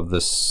part of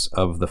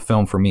the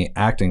film for me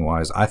acting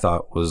wise, I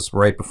thought was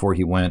right before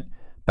he went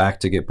back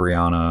to get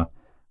Brianna.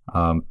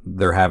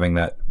 They're having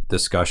that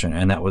discussion,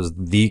 and that was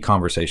the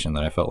conversation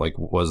that I felt like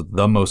was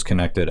the most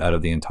connected out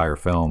of the entire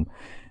film.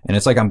 And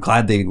it's like I'm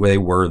glad they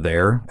were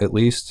there at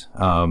least,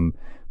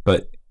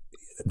 but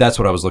that's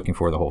what I was looking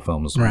for the whole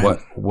film was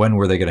when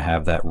were they going to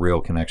have that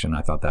real connection.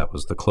 I thought that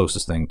was the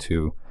closest thing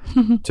to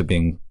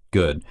being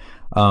good.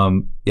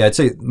 I'd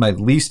say my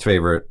least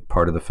favorite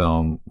part of the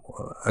film,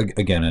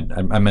 again,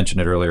 I mentioned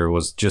it earlier,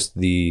 was just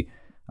the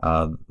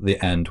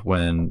end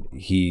when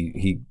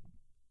he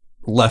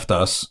left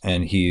us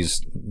and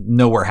he's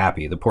nowhere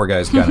happy. The poor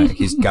guy's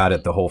he's got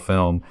it the whole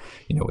film,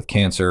 with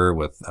cancer,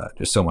 with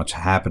just so much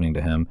happening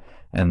to him,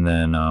 and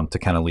then to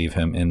kind of leave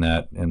him in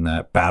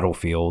that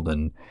battlefield,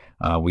 and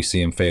we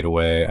see him fade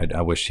away.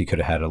 I wish he could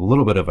have had a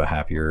little bit of a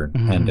happier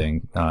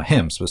ending.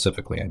 Him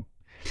specifically,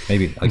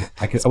 maybe I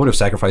would have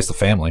sacrificed the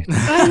family.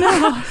 I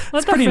know.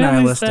 It's pretty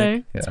nihilistic.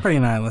 Yeah. It's pretty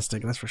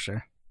nihilistic, that's for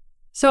sure.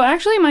 So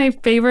actually my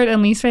favorite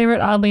and least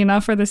favorite, oddly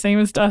enough, are the same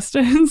as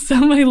Dustin. So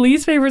my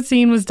least favorite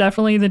scene was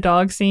definitely the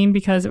dog scene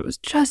because it was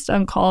just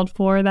uncalled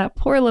for. That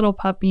poor little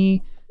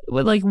puppy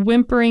with like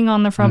whimpering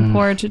on the front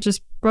porch. It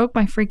just broke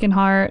my freaking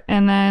heart.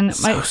 And then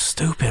so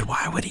stupid.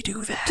 Why would he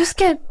do that? Just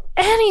get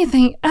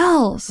anything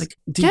else. Like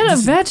get a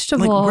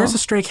vegetable. Like, where's a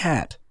stray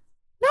cat?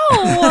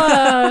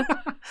 No, that's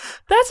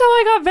how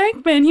I got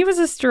Venkman. He was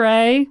a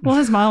stray. Well,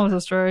 his mom was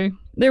a stray.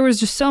 There was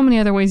just so many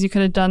other ways you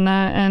could have done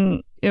that,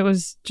 and it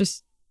was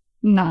just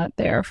not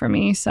there for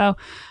me. So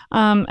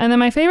and then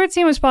my favorite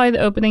scene was probably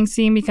the opening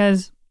scene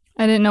because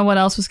I didn't know what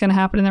else was going to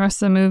happen in the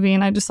rest of the movie,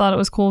 and I just thought it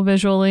was cool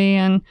visually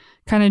and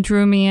kind of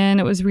drew me in.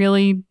 It was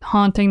really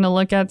haunting to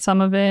look at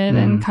some of it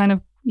and kind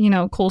of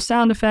cool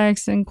sound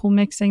effects and cool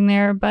mixing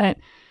there, but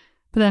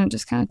then it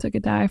just kind of took a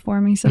dive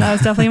for me. So that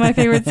was definitely my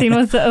favorite scene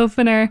was the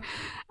opener.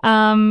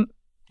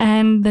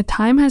 And the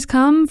time has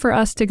come for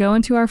us to go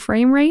into our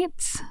frame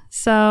rates.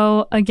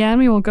 So again,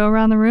 we will go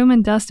around the room.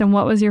 And Dustin,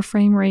 what was your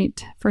frame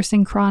rate for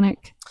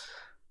Synchronic?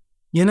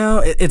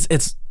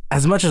 It's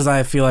as much as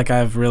I feel like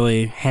I've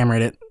really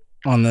hammered it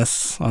on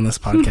this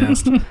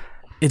podcast.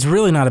 It's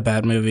really not a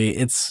bad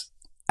movie.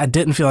 I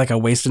didn't feel like I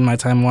wasted my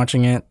time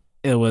watching it.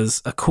 It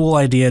was a cool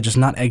idea, just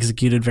not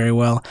executed very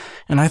well.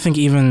 And I think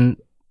even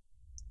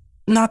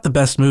not the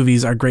best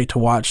movies are great to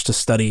watch, to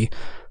study,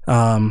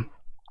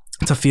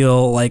 to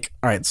feel like,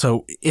 all right,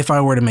 so if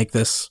I were to make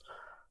this,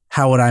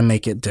 how would I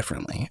make it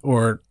differently?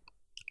 Or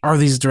are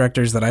these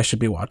directors that I should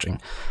be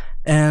watching?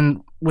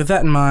 And with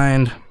that in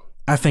mind,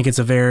 I think it's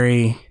a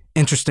very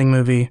interesting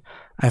movie.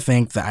 I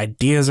think the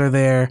ideas are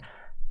there.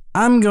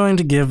 I'm going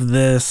to give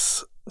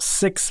this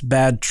 6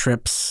 bad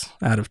trips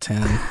out of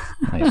 10.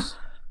 Nice.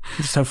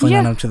 Just hopefully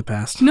not up to the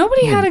past.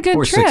 Nobody had a good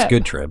or trip. 6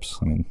 good trips.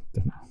 I mean,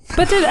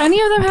 but did any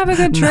of them have a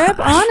good trip?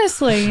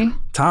 Honestly.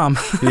 Tom.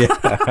 Yeah.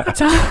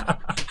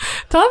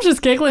 Tom's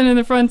just giggling in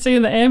the front seat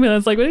of the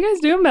ambulance like, what are you guys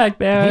doing back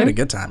there? He had a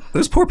good time.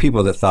 Those poor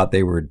people that thought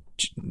they were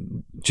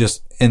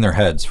just in their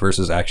heads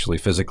versus actually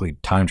physically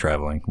time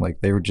traveling.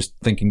 Like they were just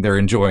thinking they're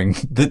enjoying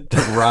the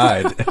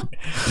ride.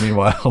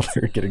 Meanwhile,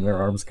 they're getting their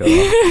arms cut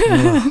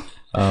off.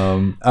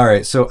 All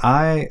right. So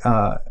I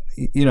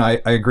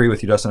agree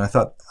with you, Dustin. I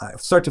thought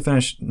start to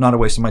finish, not a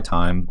waste of my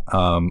time.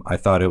 I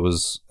thought it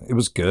was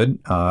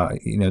good.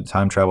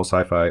 Time travel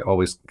sci-fi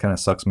always kind of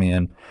sucks me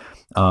in.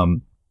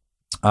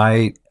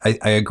 I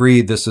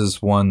agree. This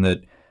is one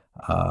that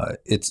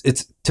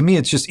it's to me,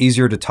 it's just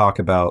easier to talk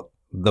about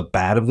the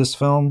bad of this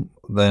film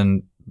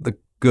than the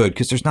good,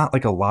 because there's not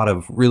like a lot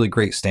of really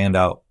great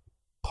standout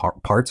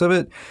parts of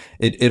it.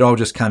 It all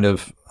just kind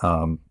of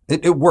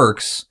it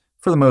works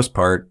for the most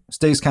part,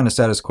 stays kind of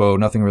status quo.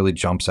 Nothing really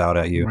jumps out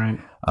at you.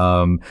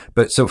 Right.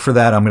 But so for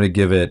that, I'm going to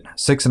give it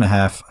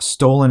 6.5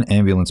 stolen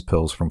ambulance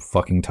pills from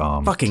fucking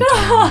Tom. Fucking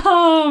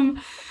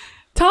Tom.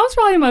 Tom's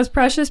probably the most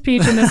precious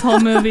peach in this whole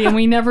movie, and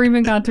we never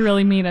even got to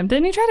really meet him.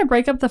 Didn't he try to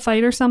break up the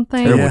fight or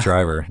something? Terrible Yeah.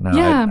 driver. No,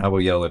 Yeah. I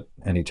will yell at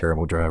any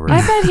terrible driver.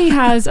 I bet he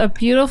has a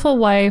beautiful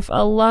wife,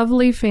 a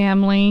lovely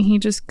family. He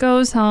just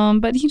goes home,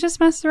 but he just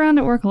messed around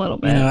at work a little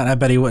bit. You know, I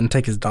bet he wouldn't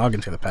take his dog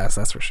into the past.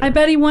 That's for sure. I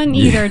bet he wouldn't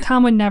either.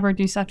 Tom would never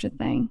do such a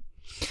thing.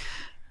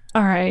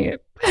 All right.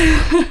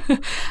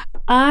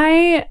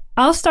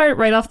 I'll start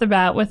right off the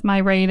bat with my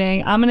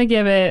rating. I'm going to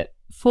give it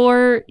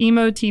 4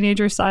 emo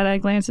teenager side-eye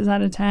glances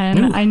out of 10.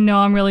 Ooh. I know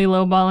I'm really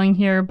lowballing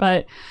here,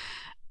 but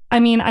I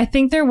mean, I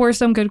think there were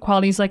some good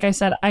qualities. Like I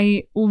said,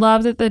 I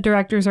love that the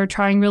directors are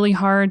trying really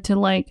hard to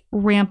like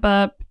ramp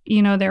up,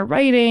 you know, their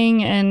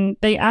writing, and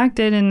they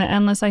acted in The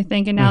Endless, I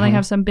think, and now they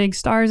have some big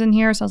stars in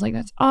here. So I was like,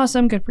 that's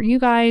awesome. Good for you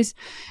guys.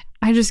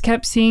 I just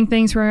kept seeing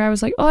things where I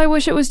was like, oh, I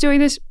wish it was doing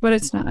this, but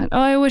it's not. Oh,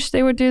 I wish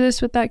they would do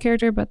this with that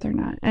character, but they're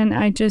not. And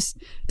I just,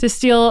 to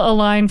steal a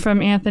line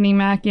from Anthony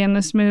Mackie in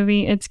this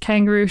movie, it's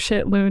kangaroo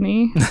shit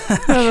loony.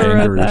 Whoever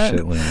wrote Kangaroo that.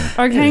 shit, Luna.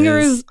 Are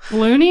kangaroos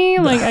loony?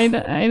 Like I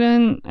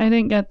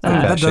didn't get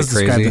that. that does Batshit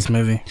describe crazy. this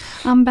movie.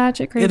 I'm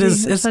batshit crazy. It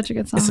is. It's such a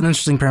good song. It's an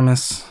interesting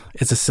premise.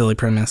 It's a silly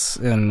premise,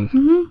 and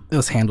Mm-hmm. it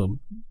was handled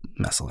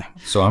messily.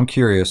 So I'm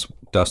curious,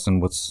 Dustin,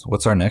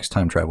 what's our next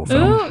time travel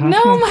film? Ooh,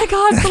 no, my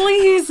God,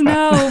 please,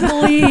 no,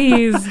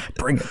 please.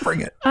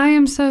 Bring it. I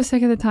am so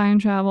sick of the time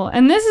travel.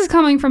 And this is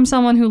coming from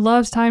someone who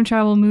loves time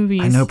travel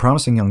movies. I know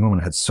Promising Young Woman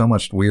had so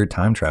much weird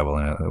time travel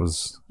in it. It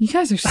was You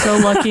guys are so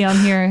lucky on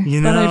here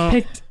You that I know,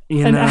 picked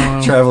You an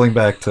know, traveling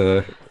back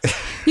to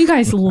You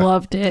guys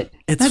loved it.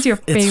 That's your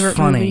favorite it's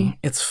funny. movie.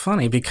 It's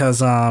funny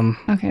because Okay, I'm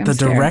the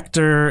scared.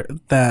 director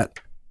that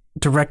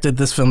directed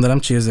this film that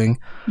I'm choosing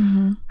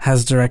Mm-hmm.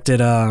 has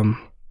directed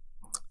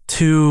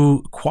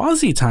 2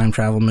 quasi time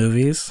travel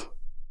movies.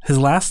 His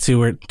last 2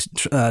 were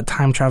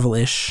time travel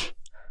ish,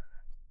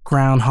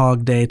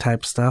 Groundhog Day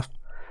type stuff.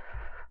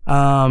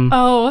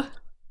 Oh, I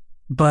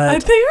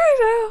But think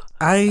I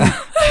I know.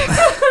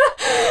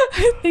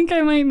 I think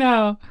I might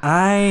know.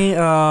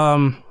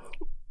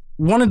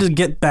 wanted to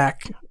get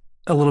back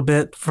a little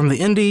bit from the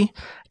indie,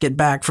 get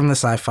back from the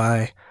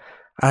sci-fi.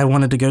 I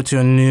wanted to go to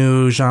a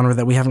new genre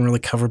that we haven't really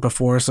covered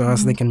before, so I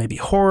was thinking maybe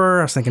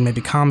horror, I was thinking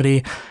maybe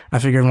comedy. I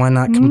figured why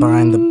not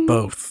combine the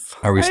both.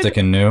 Are we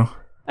sticking new?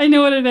 I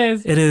know what it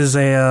is. It is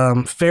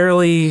a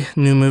fairly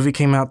new movie,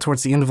 came out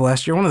towards the end of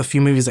last year, one of the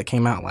few movies that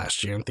came out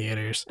last year in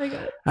theaters. I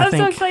got it. I I'm so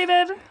think, excited.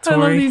 I love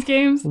Tori, these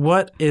games.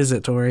 What is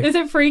it, Tori? Is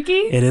it freaky?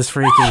 It is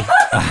freaky. I'm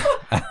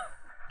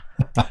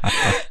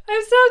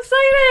so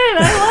excited.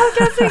 I love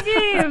guessing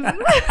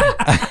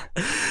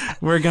games.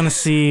 We're going to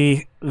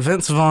see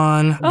Vince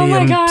Vaughn Oh be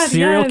my a God,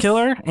 serial yes.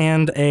 killer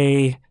and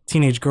a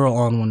teenage girl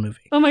all in one movie.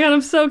 Oh my God,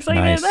 I'm so excited.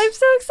 Nice. I'm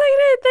so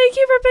excited. Thank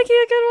you for picking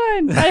a good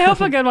one. I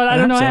hope a good one. I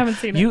don't know. I So, haven't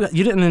seen it.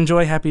 You didn't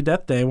enjoy Happy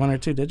Death Day 1 or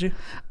 2, did you?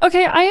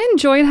 Okay, I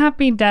enjoyed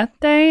Happy Death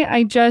Day.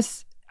 I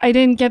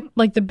didn't get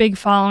like the big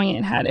following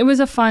it had. It was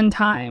a fun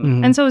time.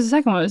 Mm-hmm. And so was the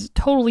second one. It was a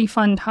totally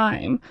fun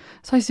time.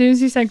 So as soon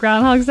as you said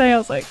Groundhog's Day, I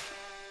was like,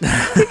 I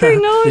think I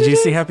know Did it you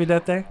is. see Happy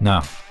Death Day?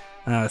 No.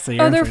 So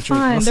you're Oh, in they're for a treat.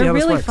 fun. We'll see They're how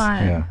this really works.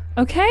 fun. Yeah.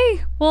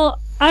 Okay, well,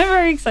 I'm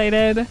very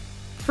excited.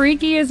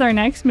 Freaky is our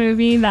next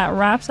movie that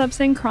wraps up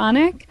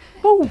Synchronic.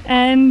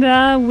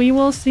 And we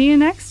will see you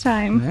next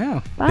time.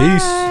 Yeah. Bye.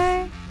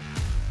 Peace.